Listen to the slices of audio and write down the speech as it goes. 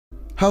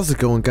How's it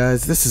going,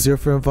 guys? This is your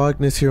friend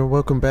Vognus here, and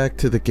welcome back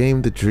to the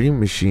game The Dream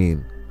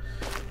Machine.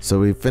 So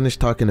we finished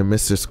talking to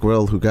Mr.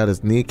 Squirrel, who got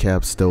his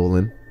kneecap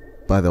stolen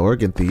by the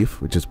organ thief,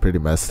 which is pretty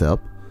messed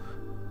up.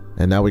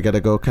 And now we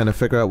gotta go kind of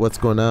figure out what's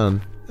going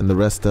on in the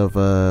rest of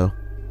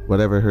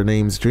whatever her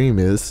name's dream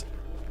is.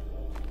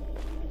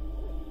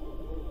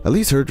 At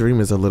least her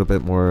dream is a little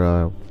bit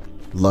more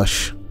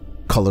lush,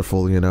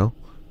 colorful, you know.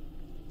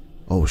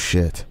 Oh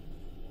shit.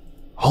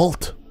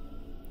 Halt!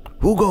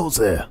 Who goes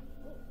there?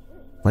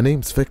 My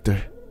name's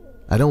Victor.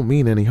 I don't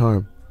mean any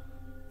harm.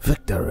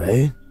 Victor,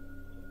 eh?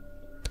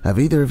 Have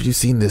either of you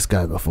seen this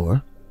guy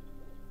before?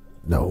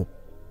 No.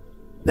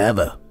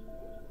 Never.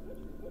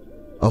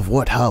 Of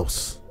what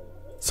house?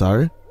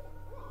 Sorry?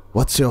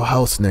 What's your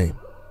house name?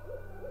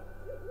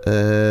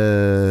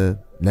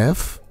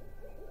 Neff?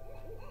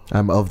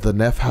 I'm of the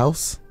Neff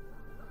house?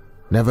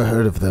 Never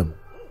heard of them.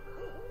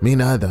 Me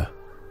neither.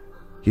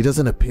 He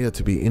doesn't appear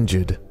to be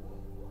injured.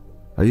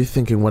 Are you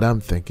thinking what I'm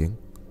thinking?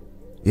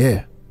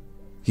 Yeah.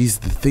 He's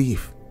the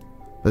thief.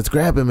 Let's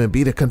grab him and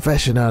beat a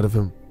confession out of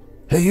him.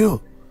 Hey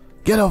you!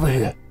 Get over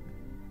here!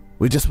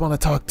 We just want to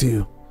talk to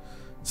you.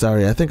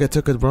 Sorry, I think I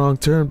took a wrong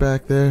turn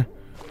back there.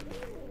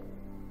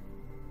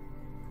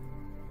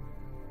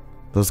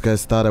 Those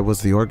guys thought I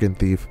was the organ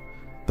thief.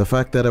 The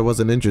fact that I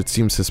wasn't injured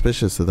seems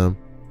suspicious to them.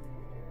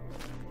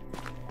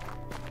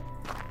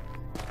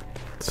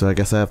 So I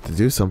guess I have to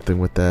do something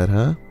with that,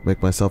 huh?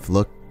 Make myself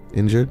look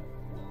injured?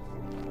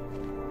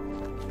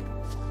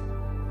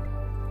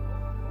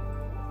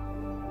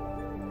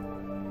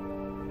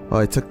 Oh,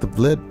 I took the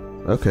lid?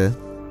 Okay.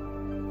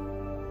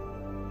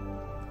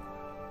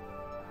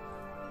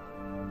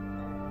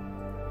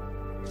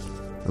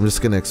 I'm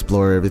just gonna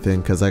explore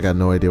everything because I got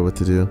no idea what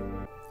to do.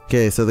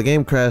 Okay, so the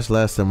game crashed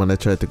last time when I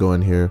tried to go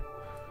in here.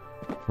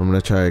 I'm gonna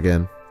try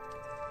again.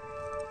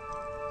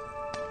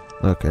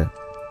 Okay.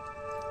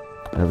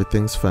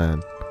 Everything's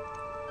fine.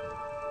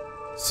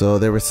 So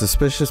they were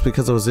suspicious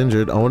because I was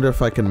injured. I wonder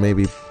if I can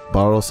maybe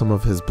borrow some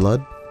of his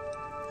blood?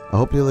 I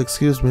hope you'll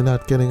excuse me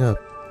not getting up.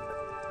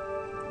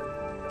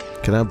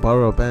 Can I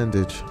borrow a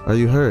bandage? Are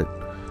you hurt?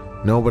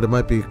 No, but it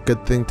might be a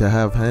good thing to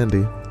have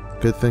handy.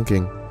 Good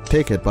thinking.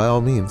 Take it, by all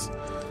means.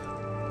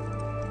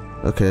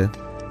 Okay.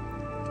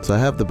 So I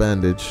have the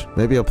bandage.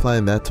 Maybe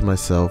applying that to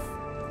myself.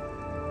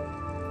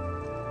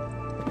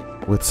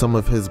 With some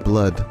of his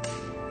blood.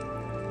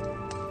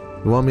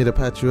 You want me to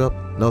patch you up?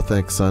 No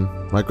thanks, son.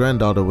 My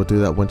granddaughter will do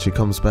that when she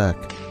comes back.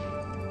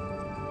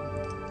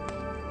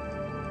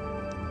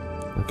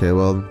 Okay,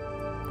 well,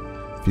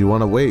 if you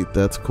want to wait,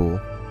 that's cool.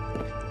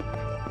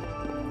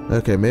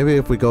 Okay, maybe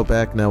if we go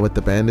back now with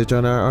the bandage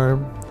on our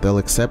arm, they'll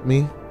accept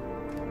me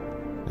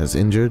as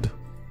injured.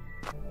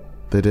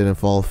 They didn't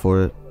fall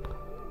for it.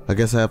 I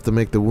guess I have to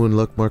make the wound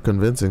look more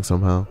convincing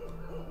somehow.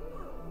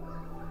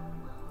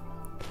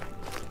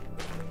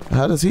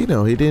 How does he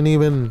know? He didn't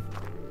even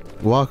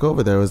walk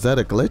over there. Was that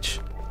a glitch?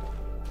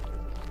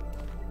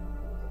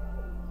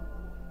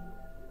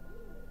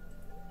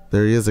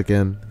 There he is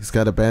again. He's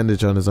got a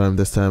bandage on his arm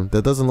this time.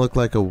 That doesn't look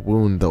like a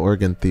wound the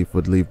organ thief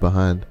would leave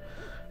behind.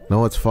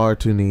 No, it's far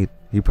too neat.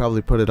 He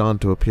probably put it on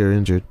to appear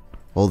injured.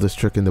 Oldest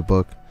trick in the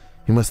book.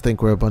 He must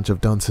think we're a bunch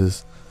of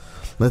dunces.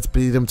 Let's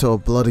beat him to a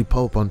bloody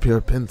pulp on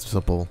pure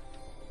principle.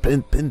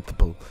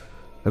 Principle.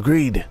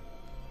 Agreed.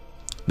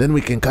 Then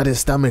we can cut his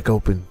stomach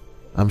open.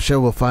 I'm sure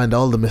we'll find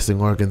all the missing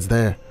organs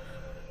there.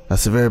 A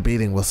severe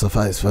beating will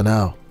suffice for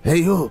now. Hey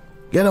you!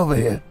 Get over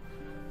here!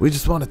 We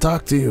just want to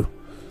talk to you.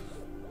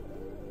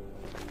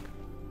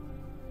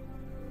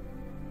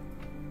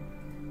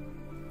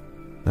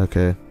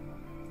 Okay.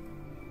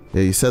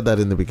 Yeah, you said that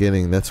in the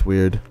beginning. That's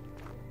weird.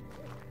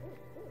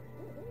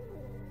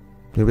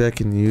 Maybe I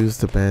can use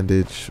the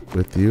bandage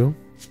with you?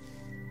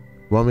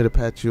 Want me to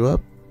patch you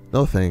up?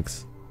 No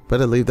thanks.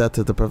 Better leave that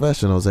to the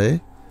professionals, eh?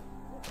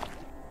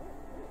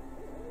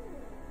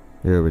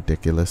 You're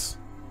ridiculous.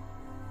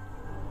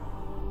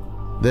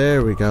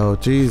 There we go.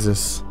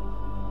 Jesus.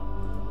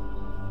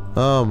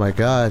 Oh my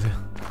god.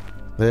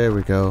 There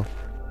we go.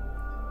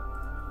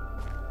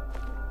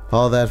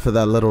 All that for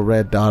that little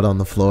red dot on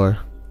the floor.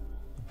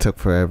 Took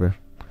forever.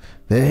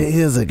 There he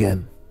is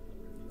again.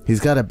 He's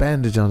got a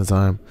bandage on his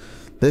arm.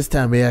 This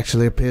time he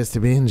actually appears to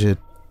be injured.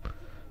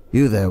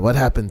 You there, what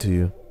happened to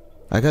you?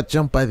 I got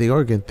jumped by the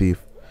organ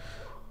thief.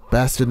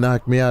 Bastard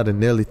knocked me out and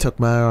nearly took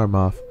my arm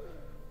off.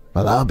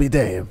 Well, I'll be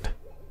damned.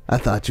 I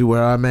thought you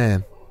were our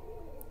man.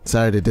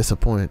 Sorry to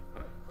disappoint.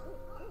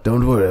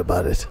 Don't worry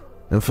about it.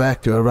 In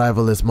fact, your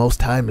arrival is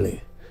most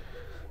timely.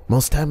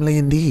 Most timely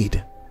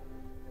indeed.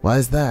 Why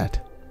is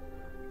that?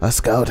 A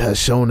scout hasn't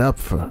shown up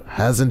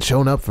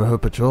for her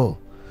patrol.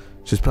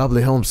 She's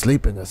probably home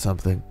sleeping or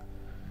something.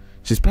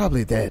 She's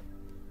probably dead.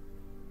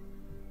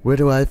 Where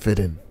do I fit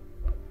in?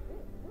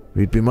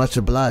 We'd be much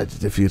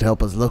obliged if you'd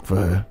help us look for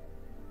her.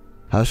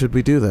 How should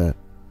we do that?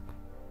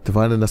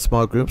 Divide in a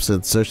small groups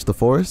and search the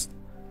forest?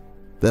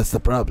 That's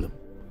the problem.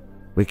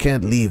 We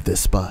can't leave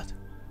this spot.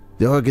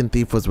 The organ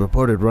thief was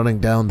reported running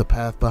down the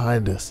path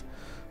behind us,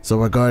 so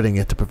we're guarding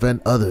it to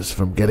prevent others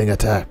from getting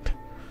attacked.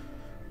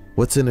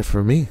 What's in it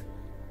for me?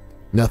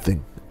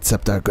 Nothing.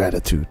 accept our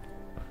gratitude.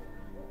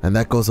 And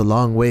that goes a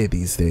long way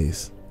these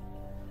days.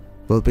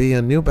 We'll be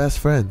your new best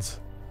friends.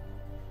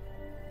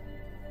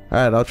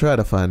 Alright, I'll try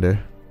to find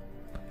her.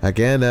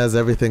 Again, as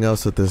everything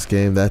else with this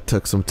game, that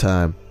took some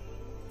time.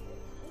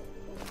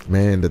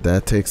 Man, did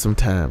that take some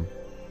time.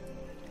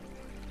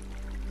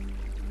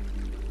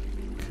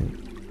 Okay.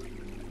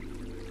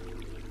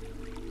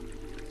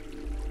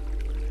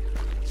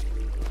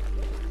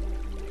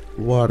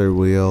 Water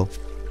wheel.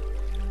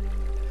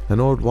 An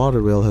old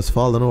water wheel has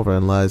fallen over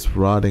and lies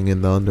rotting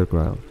in the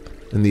underground.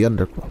 In the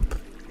undergrowth.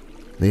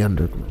 The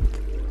undergrowth.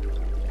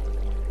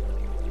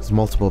 There's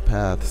multiple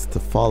paths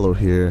to follow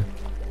here.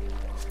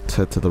 Let's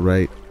head to the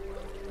right.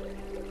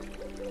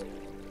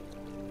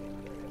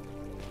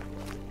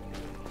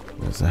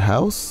 There's a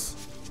house.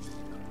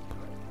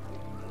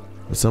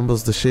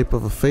 Resembles the shape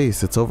of a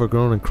face. It's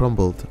overgrown and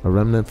crumbled. A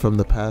remnant from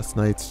the past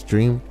night's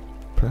dream,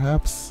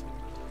 perhaps?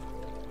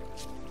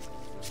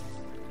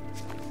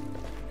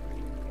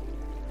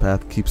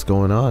 Path keeps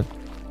going on.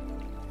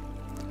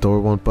 The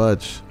door won't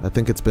budge. I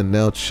think it's been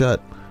nailed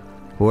shut.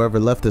 Whoever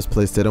left this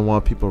place didn't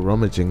want people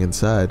rummaging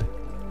inside.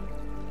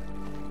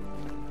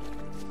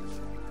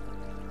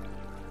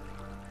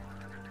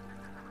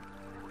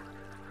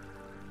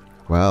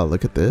 Wow,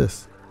 look at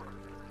this.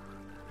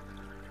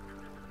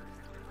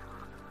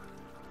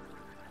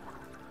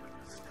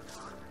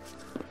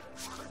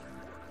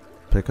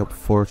 Pick up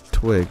 4th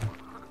twig.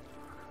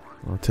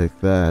 I'll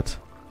take that.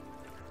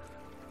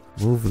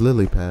 Move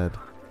lily pad.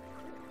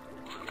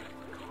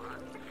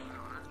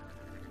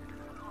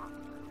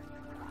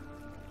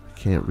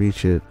 Can't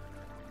reach it.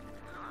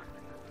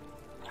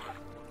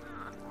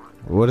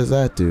 What does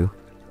that do?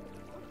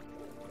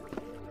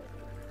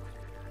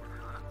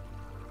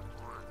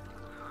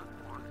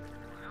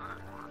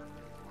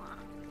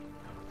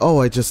 Oh,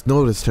 I just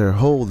noticed her.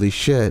 Holy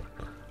shit.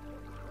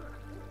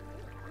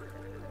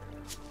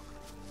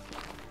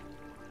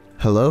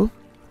 Hello?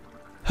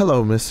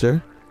 Hello,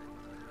 mister.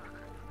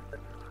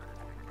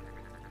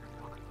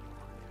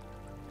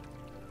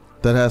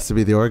 That has to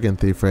be the organ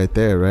thief right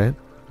there, right?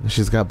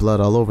 She's got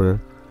blood all over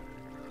her.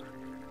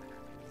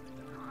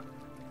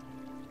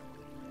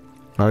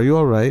 Are you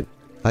alright?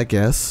 I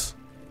guess.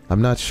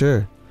 I'm not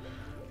sure.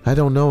 I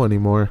don't know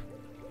anymore.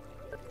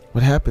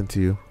 What happened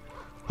to you?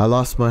 I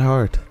lost my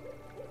heart.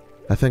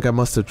 I think I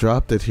must have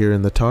dropped it here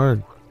in the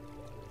tarn.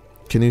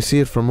 Can you see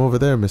it from over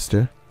there,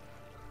 mister?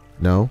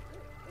 No.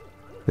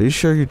 Are you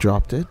sure you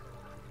dropped it?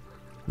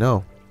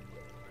 No.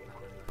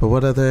 But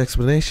what other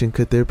explanation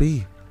could there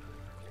be?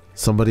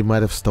 Somebody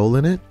might have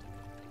stolen it?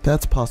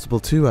 That's possible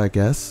too, I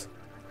guess.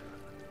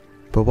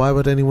 But why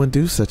would anyone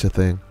do such a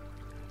thing?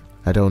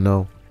 I don't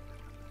know.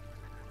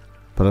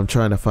 But I'm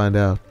trying to find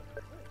out.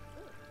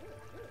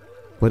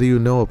 What do you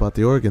know about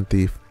the organ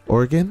thief?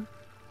 Organ?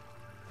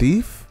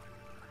 Thief?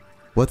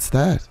 What's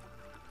that?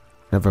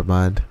 Never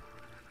mind.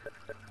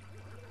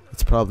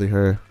 It's probably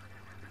her.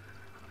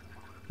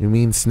 You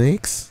mean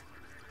snakes?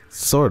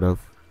 Sort of.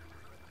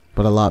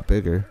 But a lot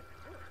bigger.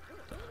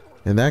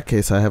 In that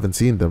case, I haven't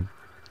seen them.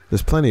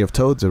 There's plenty of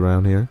toads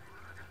around here.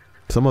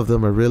 Some of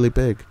them are really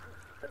big.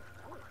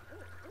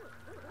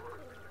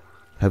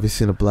 Have you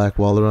seen a black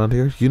wall around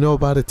here? You know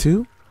about it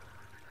too?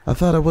 I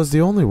thought I was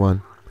the only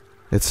one.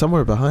 It's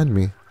somewhere behind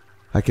me.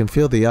 I can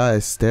feel the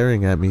eyes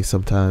staring at me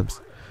sometimes.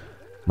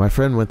 My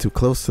friend went too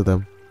close to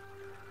them.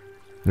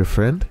 Your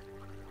friend?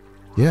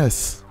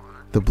 Yes.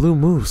 The blue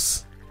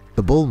moose.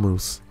 The bull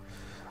moose.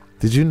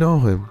 Did you know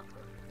him?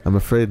 I'm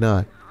afraid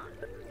not.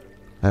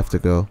 I have to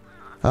go.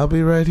 I'll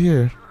be right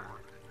here.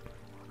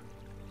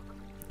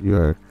 You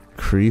are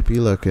creepy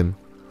looking.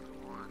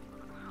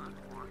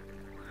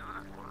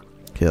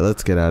 Okay,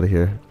 let's get out of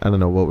here. I don't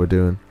know what we're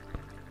doing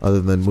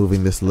other than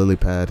moving this lily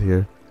pad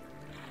here.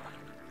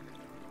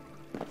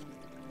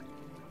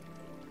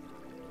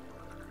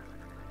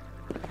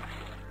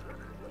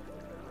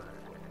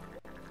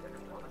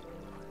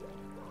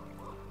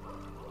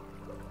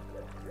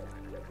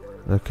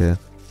 Okay.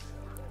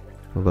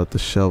 What about the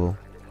shovel?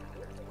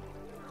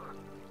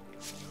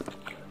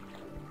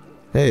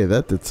 Hey,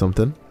 that did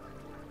something.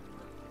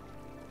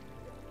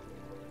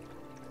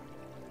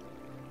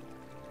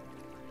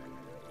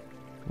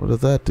 What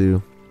does that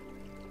do?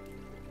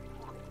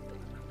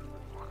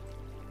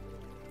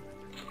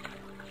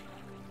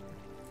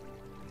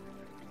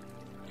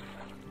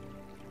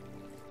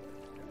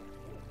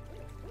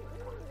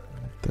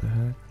 What the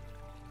heck?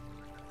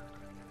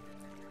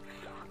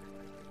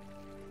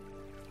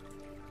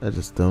 I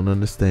just don't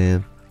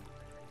understand.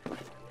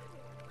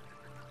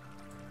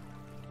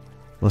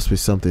 Must be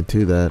something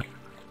to that.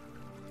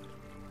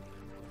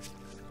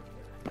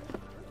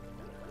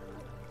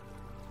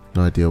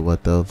 No idea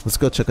what though. Let's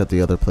go check out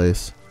the other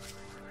place.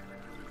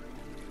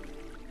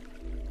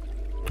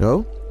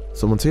 Oh,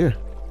 someone's here.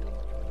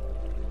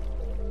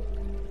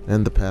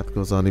 And the path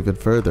goes on even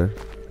further.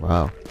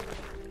 Wow.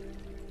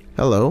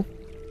 Hello.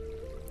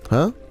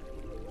 Huh?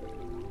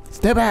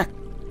 Stay back.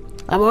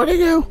 I'm warning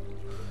you.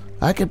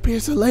 I can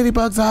pierce a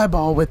ladybug's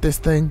eyeball with this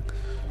thing.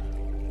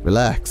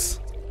 Relax.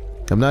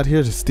 I'm not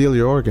here to steal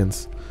your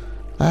organs.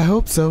 I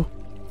hope so.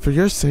 For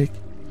your sake.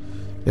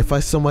 If I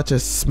so much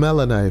as smell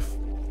a knife,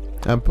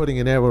 I'm putting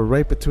an arrow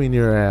right between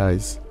your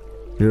eyes.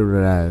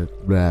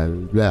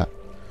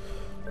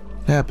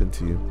 Happened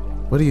to you?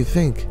 What do you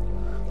think?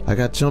 I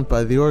got jumped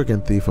by the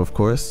organ thief, of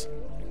course.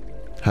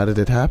 How did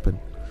it happen?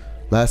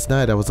 Last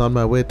night I was on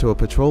my way to a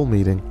patrol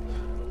meeting.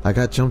 I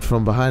got jumped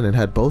from behind and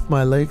had both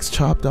my legs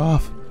chopped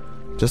off.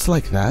 Just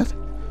like that?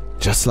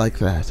 Just like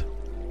that.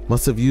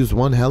 Must have used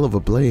one hell of a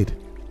blade.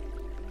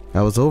 It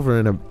was over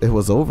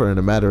in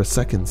a matter of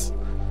seconds.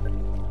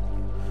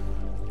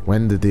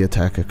 When did the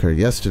attack occur?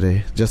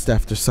 Yesterday, just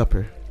after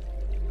supper.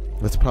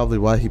 That's probably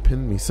why he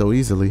pinned me so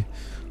easily.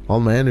 All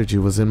my energy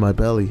was in my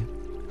belly.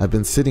 I've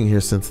been sitting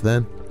here since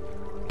then,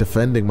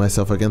 defending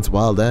myself against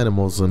wild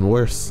animals and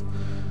worse.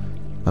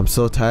 I'm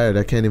so tired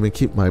I can't even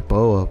keep my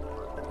bow up.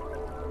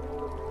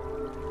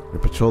 Your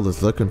patrol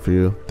is looking for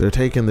you. They're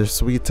taking their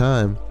sweet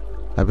time.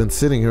 I've been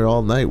sitting here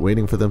all night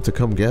waiting for them to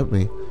come get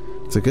me.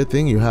 It's a good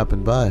thing you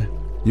happened by.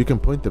 You can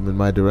point them in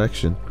my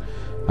direction.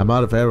 I'm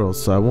out of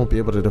arrows, so I won't be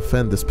able to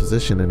defend this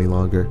position any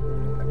longer.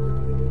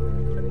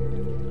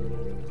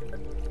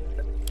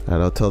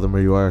 Alright, I'll tell them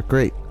where you are.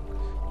 Great.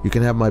 You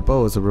can have my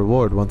bow as a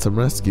reward once I'm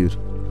rescued.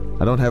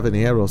 I don't have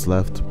any arrows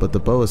left, but the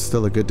bow is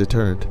still a good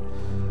deterrent.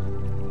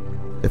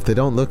 If they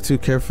don't look too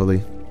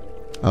carefully,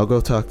 I'll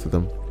go talk to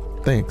them.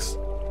 Thanks.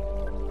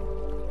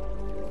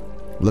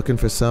 Looking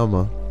for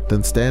Selma?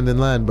 Then stand in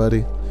line,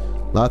 buddy.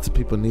 Lots of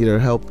people need her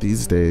help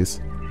these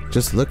days.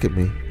 Just look at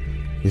me.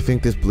 You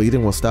think this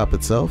bleeding will stop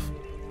itself?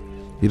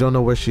 You don't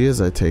know where she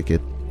is, I take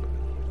it.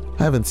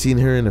 I haven't seen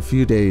her in a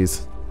few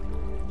days.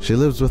 She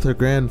lives with her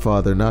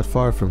grandfather not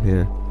far from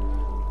here.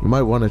 You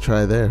might want to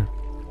try there.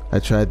 I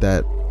tried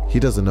that. He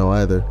doesn't know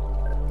either.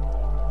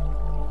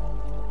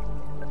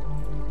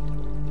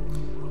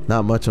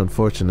 Not much,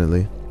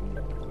 unfortunately.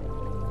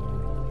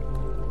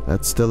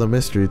 That's still a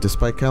mystery.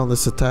 Despite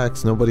countless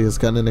attacks, nobody has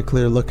gotten a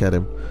clear look at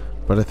him,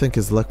 but I think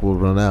his luck will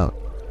run out.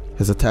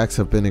 His attacks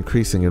have been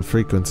increasing in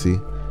frequency.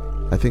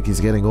 I think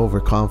he's getting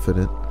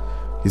overconfident.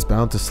 He's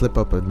bound to slip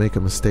up and make a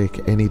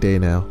mistake any day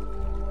now.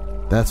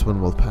 That's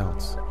when we'll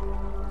pounce.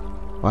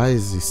 Why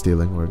is he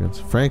stealing organs?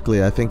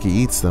 Frankly, I think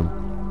he eats them.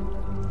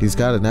 He's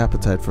got an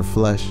appetite for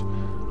flesh.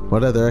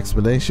 What other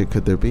explanation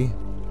could there be?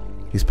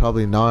 He's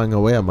probably gnawing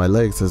away at my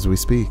legs as we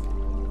speak.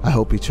 I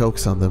hope he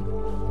chokes on them.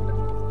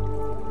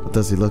 What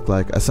does he look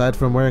like? Aside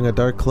from wearing a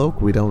dark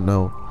cloak, we don't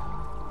know.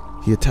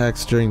 He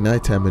attacks during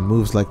nighttime and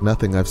moves like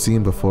nothing I've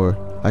seen before.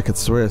 I could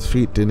swear his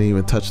feet didn't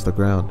even touch the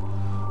ground.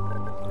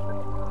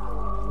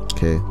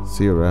 Okay,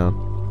 see you around.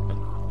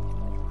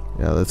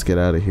 Yeah, let's get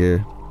out of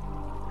here.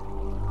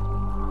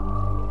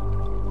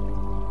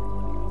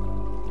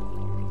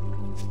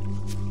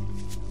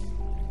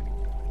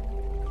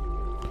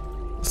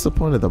 What's the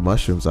point of the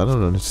mushrooms? I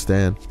don't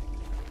understand.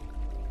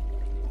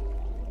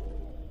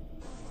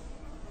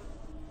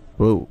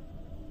 Whoa.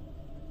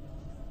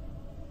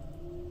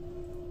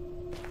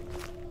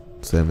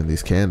 Examine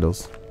these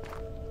candles.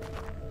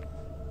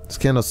 These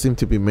candles seem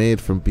to be made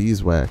from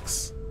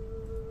beeswax.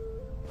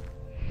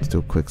 Let's do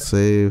a quick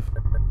save.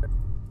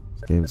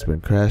 This game's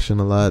been crashing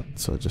a lot,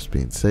 so just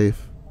being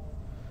safe.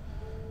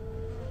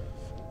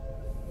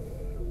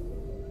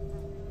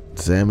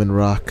 Examine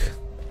rock.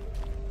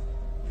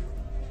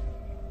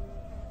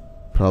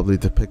 Probably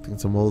depicting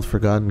some old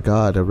forgotten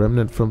god, a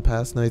remnant from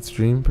past night's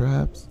dream,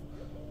 perhaps?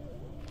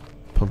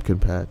 Pumpkin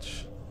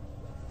patch.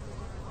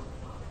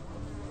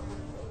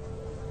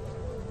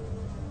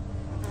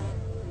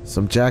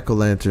 Some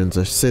jack-o'-lanterns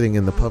are sitting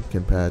in the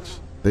pumpkin patch.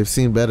 They've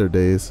seen better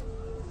days.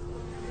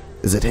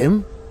 Is it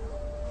him?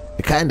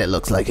 It kinda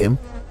looks like him.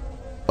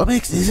 What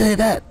makes you say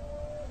that?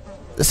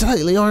 The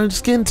slightly orange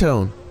skin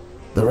tone,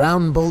 the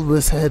round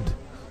bulbous head,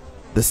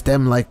 the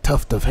stem-like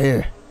tuft of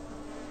hair.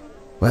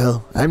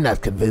 Well, I'm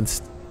not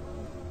convinced.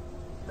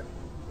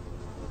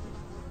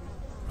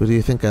 Who do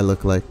you think I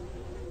look like?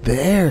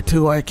 The heir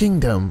to our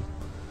kingdom.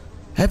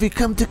 Have you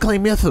come to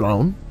claim your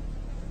throne?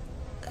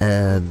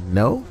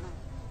 No?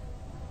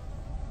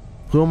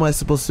 Who am I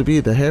supposed to be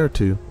the heir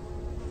to?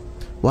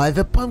 Why,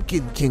 the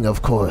Pumpkin King,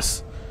 of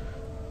course.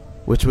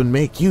 Which would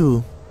make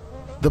you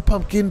the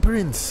Pumpkin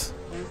Prince.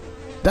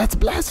 That's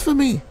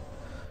blasphemy.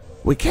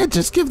 We can't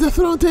just give the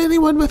throne to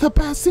anyone with a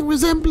passing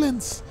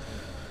resemblance.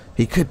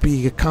 He could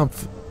be a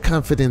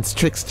confidence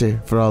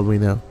trickster for all we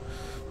know.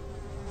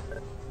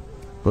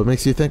 What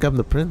makes you think I'm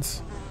the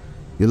prince?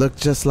 You look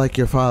just like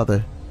your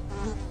father.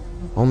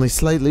 Only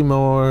slightly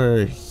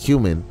more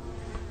human.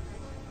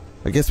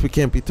 I guess we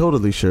can't be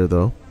totally sure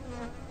though.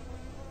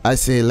 I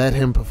say let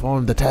him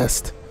perform the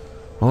test.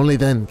 Only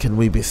then can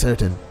we be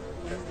certain.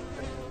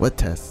 What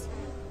test?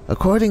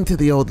 According to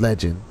the old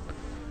legend,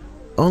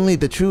 only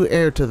the true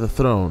heir to the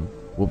throne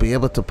will be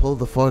able to pull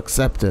the forked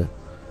scepter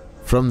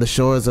from the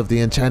shores of the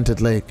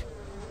enchanted lake.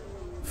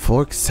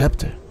 Forked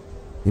scepter?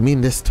 You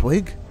mean this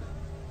twig?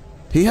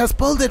 He has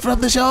pulled it from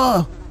the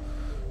shore!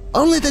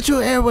 Only the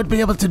true heir would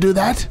be able to do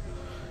that!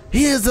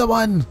 He is the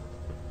one!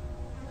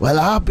 Well,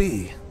 I'll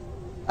be.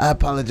 I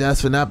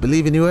apologize for not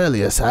believing you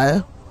earlier,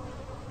 sire.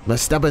 My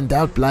stubborn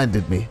doubt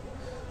blinded me.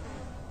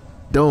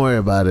 Don't worry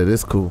about it,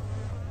 it's cool.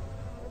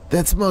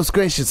 That's most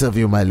gracious of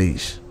you, my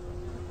liege.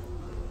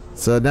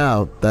 So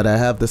now that I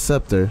have the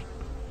scepter,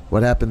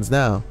 what happens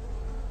now?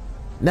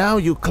 Now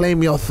you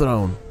claim your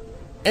throne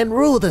and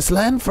rule this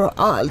land for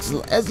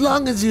as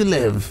long as you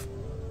live.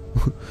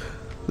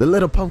 The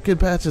little pumpkin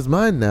patch is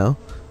mine now.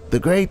 The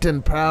great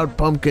and proud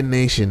pumpkin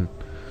nation.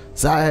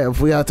 Sire,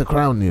 if we are to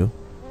crown you,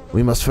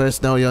 we must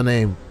first know your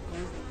name.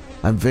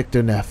 I'm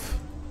Victor Neff.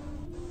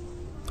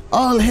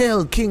 All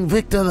hail King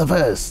Victor the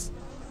First,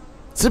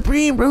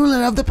 supreme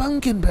ruler of the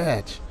pumpkin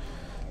patch.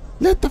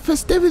 Let the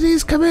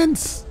festivities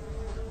commence.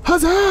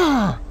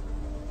 Huzzah!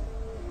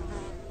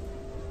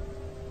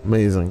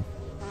 Amazing.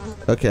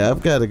 Okay,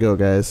 I've got to go,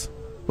 guys.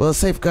 We'll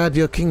safeguard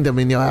your kingdom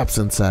in your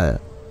absence, sire.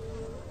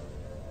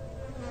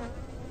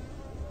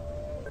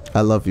 I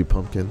love you,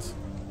 pumpkins.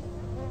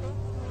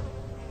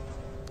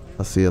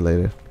 I'll see you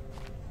later.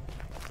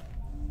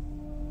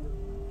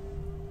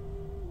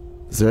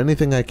 Is there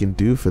anything I can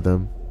do for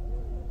them?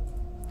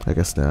 I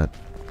guess not.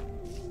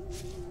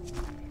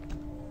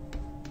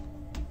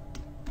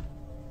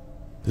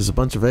 There's a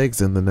bunch of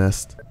eggs in the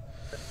nest.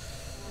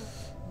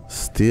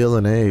 Steal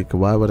an egg.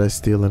 Why would I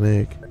steal an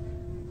egg?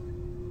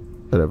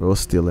 Whatever, we'll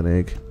steal an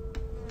egg.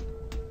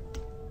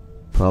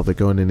 Probably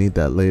going to need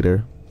that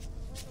later.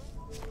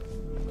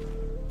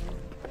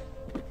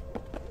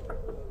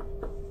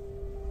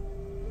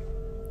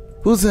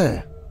 Who's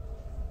there?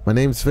 My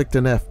name's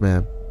Victor Neff,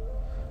 ma'am.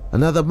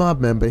 Another mob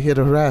member here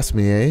to harass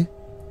me, eh?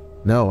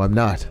 No, I'm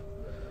not.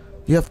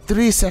 You have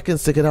 3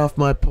 seconds to get off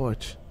my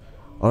porch,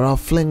 or I'll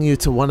fling you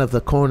to one of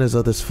the corners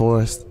of this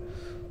forest.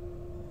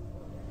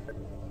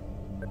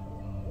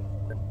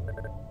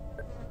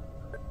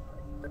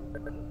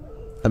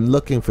 I'm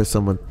looking for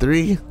someone.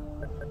 3.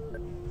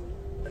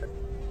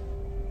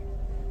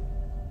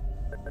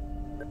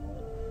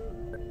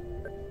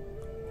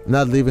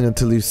 Not leaving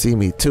until you see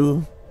me.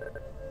 2.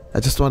 I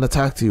just want to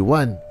talk to you.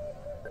 1.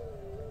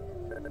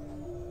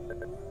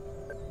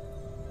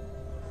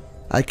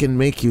 I can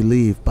make you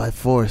leave by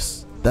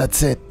force.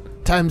 That's it.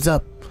 Time's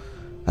up.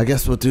 I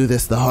guess we'll do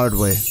this the hard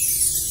way.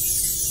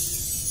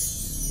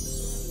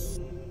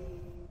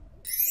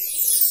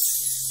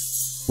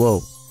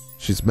 Whoa,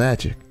 she's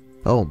magic.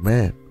 Oh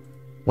man,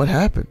 what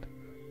happened?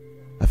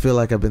 I feel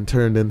like I've been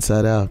turned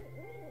inside out.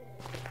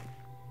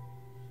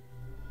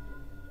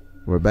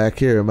 We're back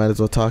here, might as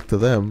well talk to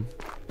them.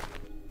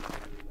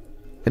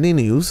 Any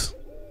news?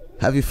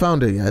 Have you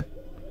found her yet?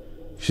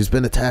 She's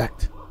been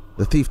attacked.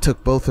 The thief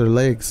took both her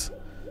legs.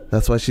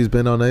 That's why she's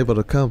been unable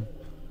to come.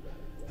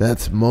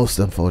 That's most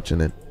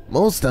unfortunate.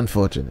 Most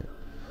unfortunate.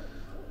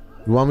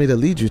 You want me to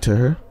lead you to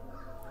her?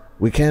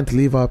 We can't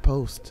leave our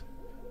post.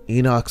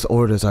 Enoch's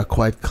orders are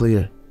quite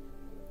clear.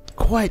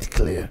 Quite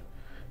clear.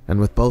 And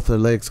with both her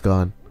legs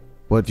gone,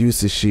 what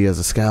use is she as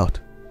a scout?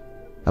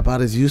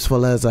 About as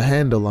useful as a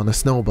handle on a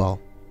snowball.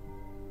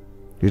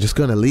 You're just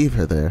gonna leave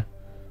her there?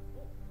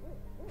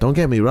 Don't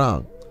get me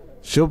wrong,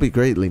 she'll be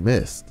greatly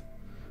missed.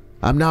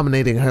 I'm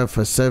nominating her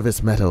for a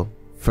service medal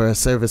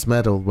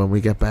when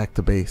we get back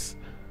to base.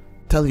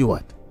 Tell you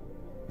what,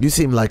 you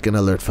seem like an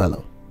alert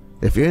fellow.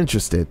 If you're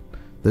interested,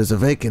 there's a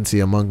vacancy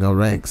among our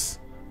ranks.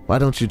 Why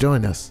don't you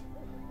join us?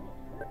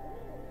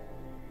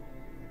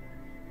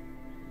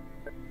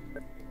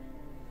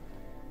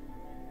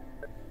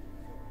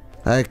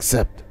 I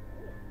accept.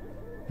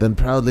 Then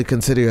proudly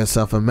consider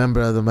yourself a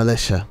member of the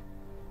militia.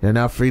 You're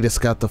now free to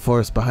scout the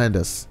forest behind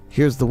us.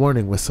 Here's the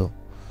warning whistle.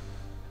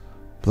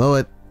 Blow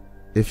it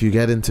if you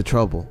get into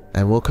trouble,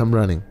 and we'll come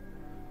running.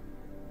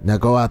 Now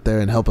go out there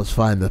and help us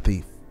find the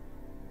thief.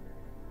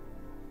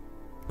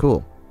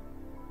 Cool.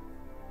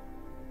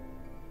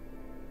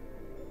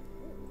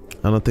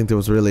 I don't think there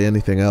was really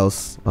anything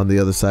else on the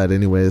other side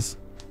anyways.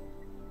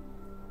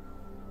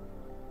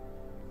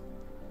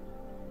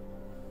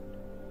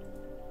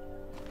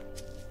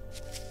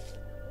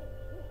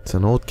 It's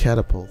an old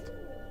catapult.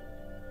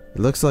 It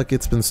looks like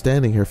it's been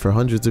standing here for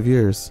hundreds of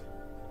years.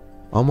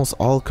 Almost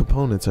all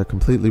components are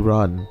completely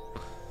rotten.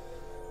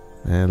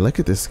 Man, look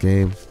at this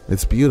game.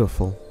 It's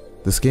beautiful.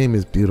 This game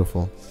is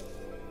beautiful.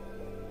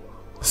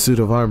 The suit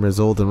of armor is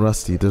old and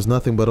rusty. There's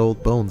nothing but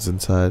old bones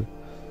inside.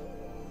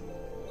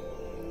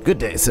 Good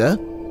day, sir.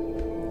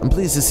 I'm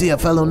pleased to see a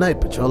fellow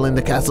knight patrolling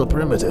the castle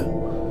perimeter.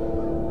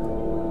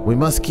 We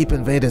must keep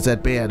invaders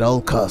at bay at all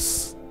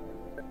costs.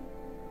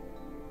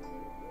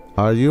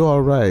 Are you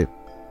alright?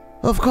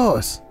 Of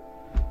course.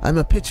 I'm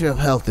a picture of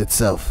health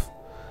itself.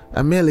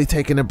 I'm merely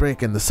taking a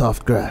break in the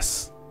soft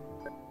grass.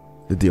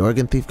 Did the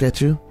organ thief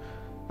get you?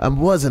 I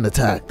wasn't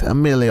attacked.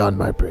 I'm merely on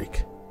my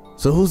break.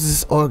 So who's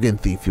this organ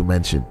thief you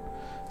mentioned?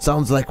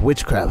 Sounds like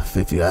witchcraft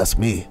if you ask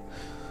me.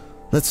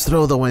 Let's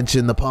throw the wench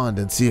in the pond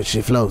and see if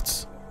she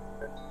floats.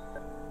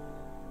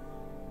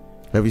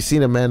 Have you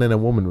seen a man and a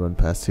woman run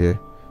past here?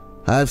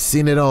 I've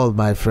seen it all,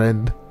 my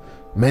friend.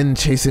 Men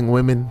chasing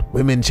women,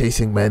 women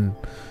chasing men.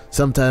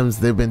 Sometimes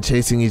they've been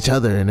chasing each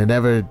other in an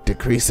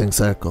ever-decreasing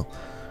circle,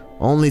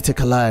 only to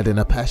collide in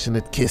a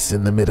passionate kiss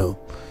in the middle.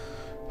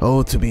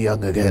 Oh, to be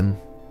young again.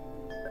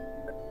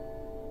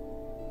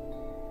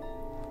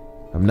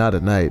 I'm not a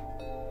knight.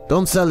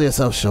 Don't sell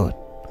yourself short.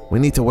 We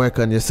need to work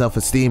on your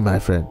self-esteem, my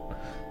friend.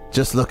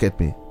 Just look at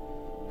me.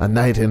 A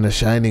knight in a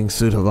shining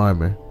suit of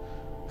armor,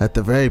 at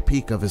the very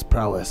peak of his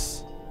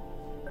prowess.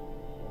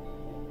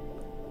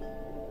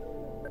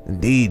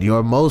 Indeed,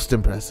 you're most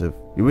impressive.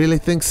 You really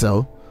think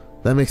so?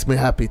 That makes me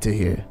happy to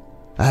hear.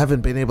 I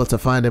haven't been able to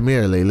find a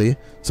mirror lately,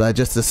 so I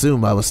just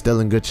assumed I was still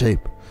in good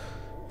shape.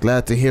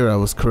 Glad to hear I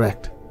was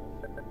correct.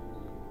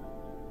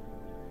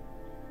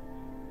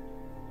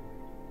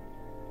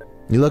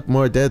 You look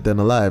more dead than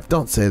alive.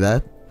 Don't say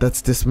that.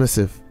 That's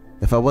dismissive.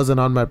 If I wasn't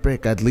on my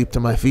break, I'd leap to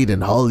my feet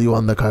and haul you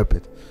on the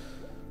carpet.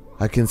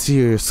 I can see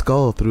your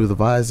skull through the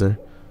visor.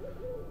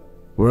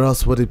 Where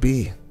else would it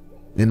be?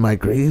 In my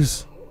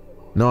greaves?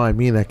 No, I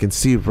mean I can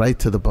see right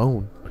to the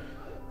bone.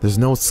 There's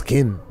no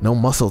skin, no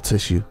muscle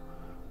tissue.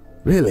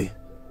 Really?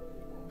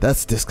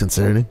 That's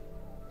disconcerting.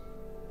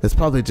 It's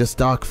probably just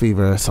dog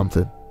fever or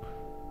something.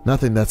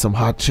 Nothing that some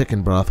hot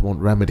chicken broth won't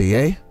remedy,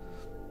 eh?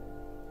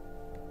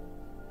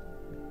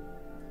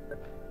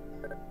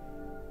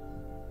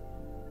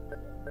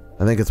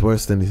 I think it's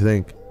worse than you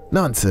think.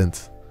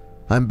 Nonsense.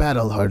 I'm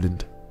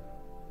battle-hardened.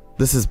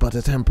 This is but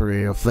a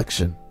temporary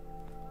affliction.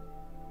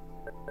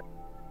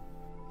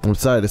 I'm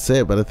sorry to say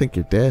it, but I think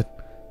you're dead.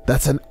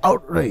 That's an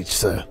outrage,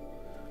 sir.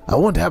 I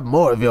won't have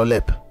more of your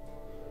lip.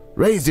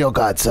 Raise your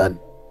guard, son.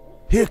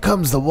 Here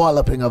comes the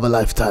walloping of a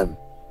lifetime.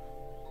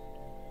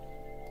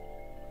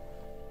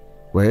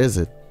 Where is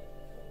it?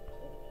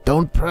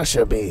 Don't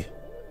pressure me.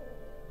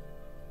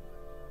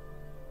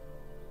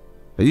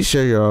 Are you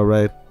sure you're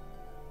alright?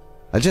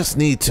 I just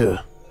need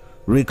to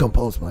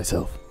recompose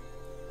myself.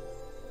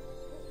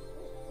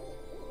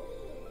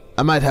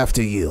 I might have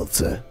to yield,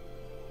 sir.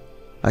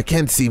 I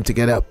can't seem to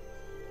get up.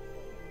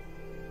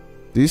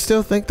 Do you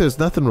still think there's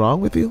nothing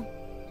wrong with you?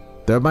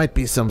 There might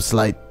be some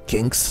slight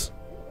kinks.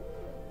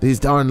 These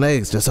darn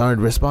legs just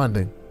aren't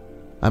responding.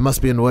 I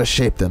must be in worse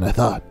shape than I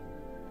thought.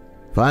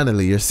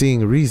 Finally, you're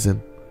seeing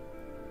reason.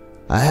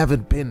 I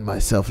haven't been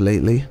myself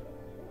lately.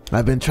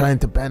 I've been trying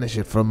to banish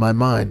it from my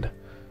mind,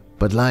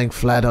 but lying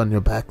flat on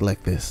your back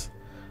like this,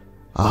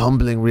 a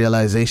humbling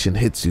realization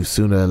hits you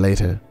sooner or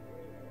later.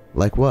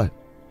 Like what?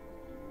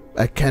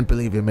 I can't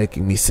believe you're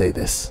making me say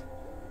this.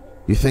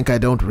 You think I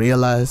don't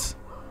realize?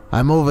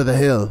 I'm over the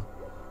hill.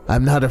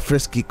 I'm not a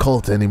frisky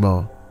colt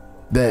anymore.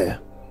 There,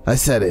 I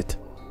said it.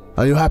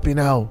 Are you happy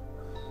now?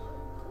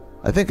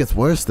 I think it's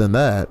worse than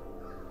that.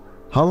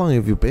 How long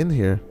have you been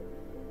here?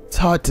 It's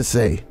hard to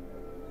say.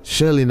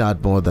 Surely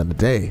not more than a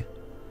day.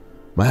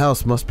 My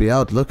house must be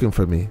out looking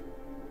for me.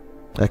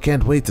 I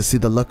can't wait to see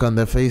the look on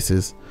their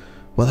faces.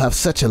 We'll have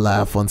such a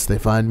laugh once they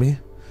find me.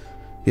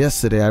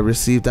 Yesterday I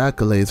received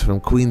accolades from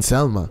Queen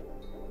Selma.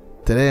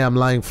 Today I'm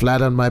lying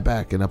flat on my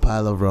back in a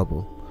pile of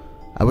rubble.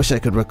 I wish I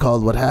could recall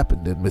what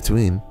happened in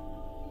between.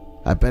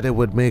 I bet it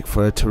would make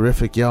for a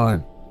terrific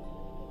yarn.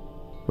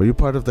 Were you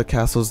part of the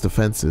castle's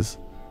defenses?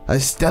 I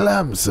still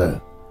am,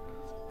 sir.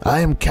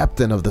 I am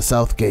captain of the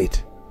South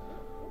Gate.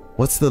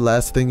 What's the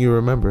last thing you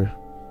remember?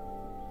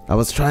 I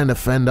was trying to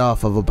fend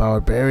off of a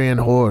barbarian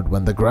horde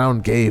when the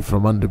ground gave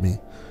from under me.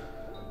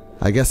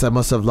 I guess I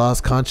must have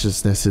lost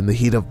consciousness in the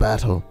heat of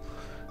battle.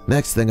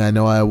 Next thing I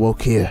know, I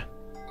awoke here.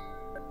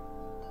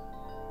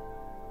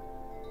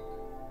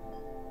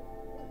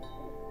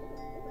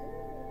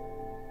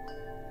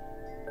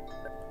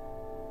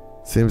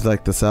 Seems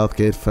like the South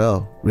Gate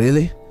fell.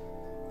 Really?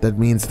 That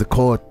means the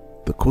court,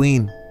 the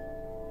queen.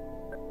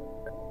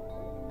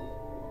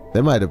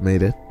 They might have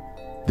made it.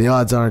 The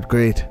odds aren't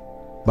great.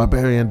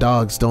 Barbarian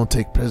dogs don't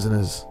take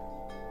prisoners.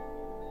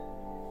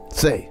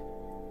 Say,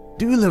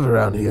 do you live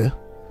around here?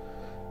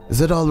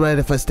 Is it alright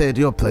if I stay at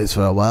your place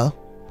for a while?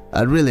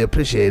 I'd really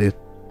appreciate it.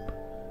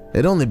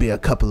 It'd only be a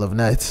couple of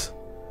nights.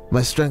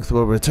 My strength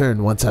will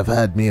return once I've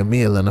had me a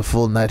meal and a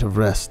full night of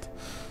rest.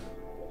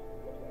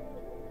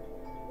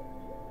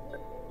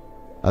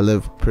 I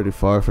live pretty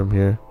far from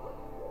here.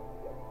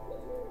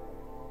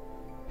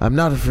 I'm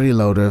not a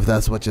freeloader if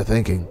that's what you're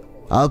thinking.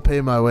 I'll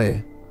pay my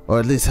way, or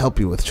at least help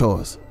you with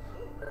chores.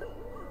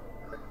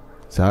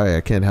 Sorry,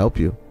 I can't help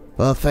you.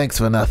 Well, thanks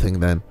for nothing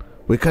then.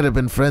 We could have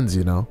been friends,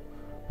 you know.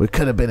 We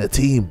could have been a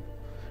team.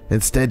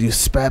 Instead, you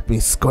spat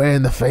me square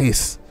in the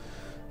face.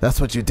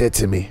 That's what you did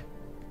to me.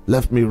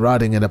 Left me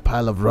rotting in a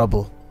pile of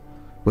rubble,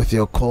 with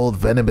your cold,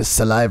 venomous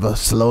saliva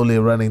slowly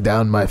running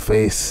down my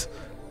face.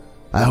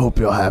 I hope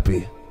you're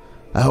happy.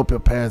 I hope your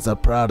parents are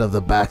proud of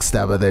the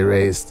backstabber they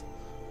raised.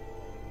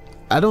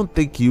 I don't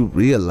think you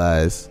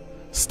realize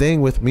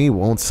staying with me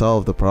won't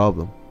solve the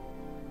problem.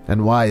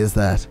 And why is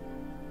that?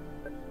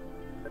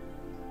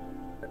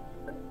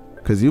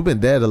 Because you've been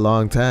dead a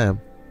long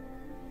time.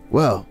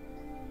 Well,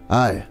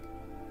 I'm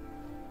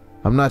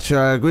not sure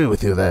I agree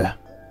with you there.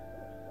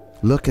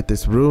 Look at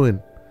this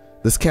ruin.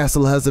 This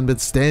castle hasn't been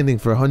standing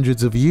for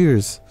hundreds of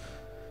years.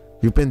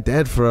 You've been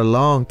dead for a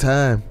long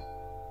time.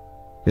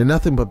 You're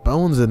nothing but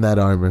bones in that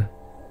armor.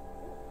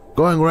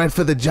 Going right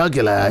for the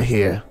jugular, I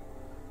hear.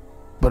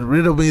 But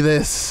riddle me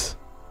this.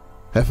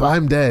 If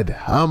I'm dead,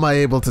 how am I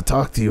able to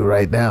talk to you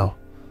right now?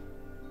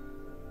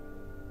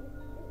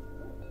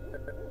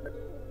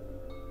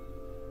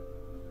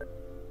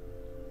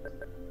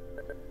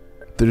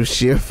 Through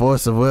sheer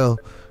force of will.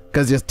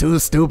 'Cause you're too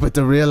stupid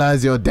to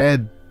realize you're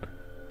dead.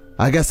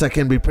 I guess I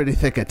can be pretty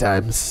thick at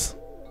times.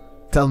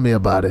 Tell me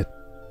about it.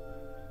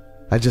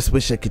 I just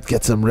wish I could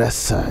get some rest,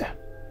 sire.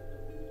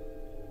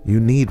 You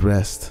need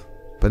rest,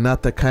 but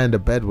not the kind a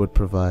bed would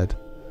provide.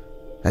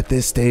 At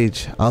this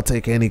stage, I'll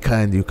take any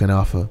kind you can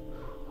offer.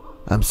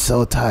 I'm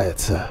so tired,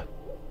 sir.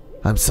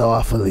 I'm so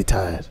awfully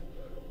tired.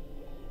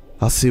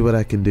 I'll see what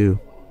I can do.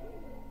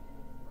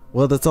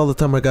 Well, that's all the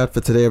time I got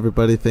for today,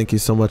 everybody. Thank you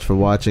so much for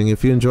watching.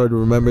 If you enjoyed,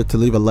 remember to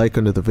leave a like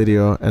under the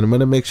video, and I'm going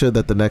to make sure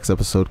that the next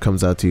episode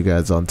comes out to you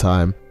guys on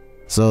time.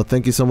 So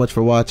thank you so much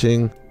for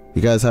watching.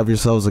 You guys have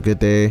yourselves a good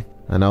day,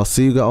 and I'll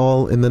see you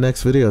all in the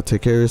next video.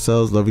 Take care of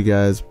yourselves. Love you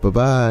guys.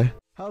 Bye-bye.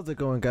 How's it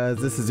going, guys?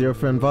 This is your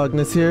friend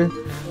Vognus here,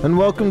 and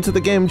welcome to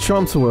the game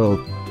Trump's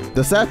World,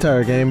 the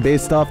satire game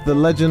based off the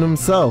legend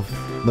himself,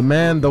 the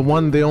man, the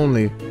one, the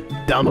only,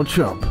 Donald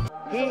Trump.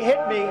 He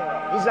hit me.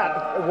 He's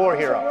not a war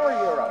hero.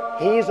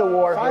 He's a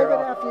war hero.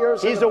 5.5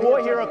 years. He's a war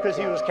hero because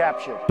he was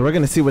captured. So we're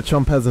gonna see what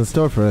Trump has in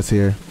store for us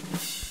here.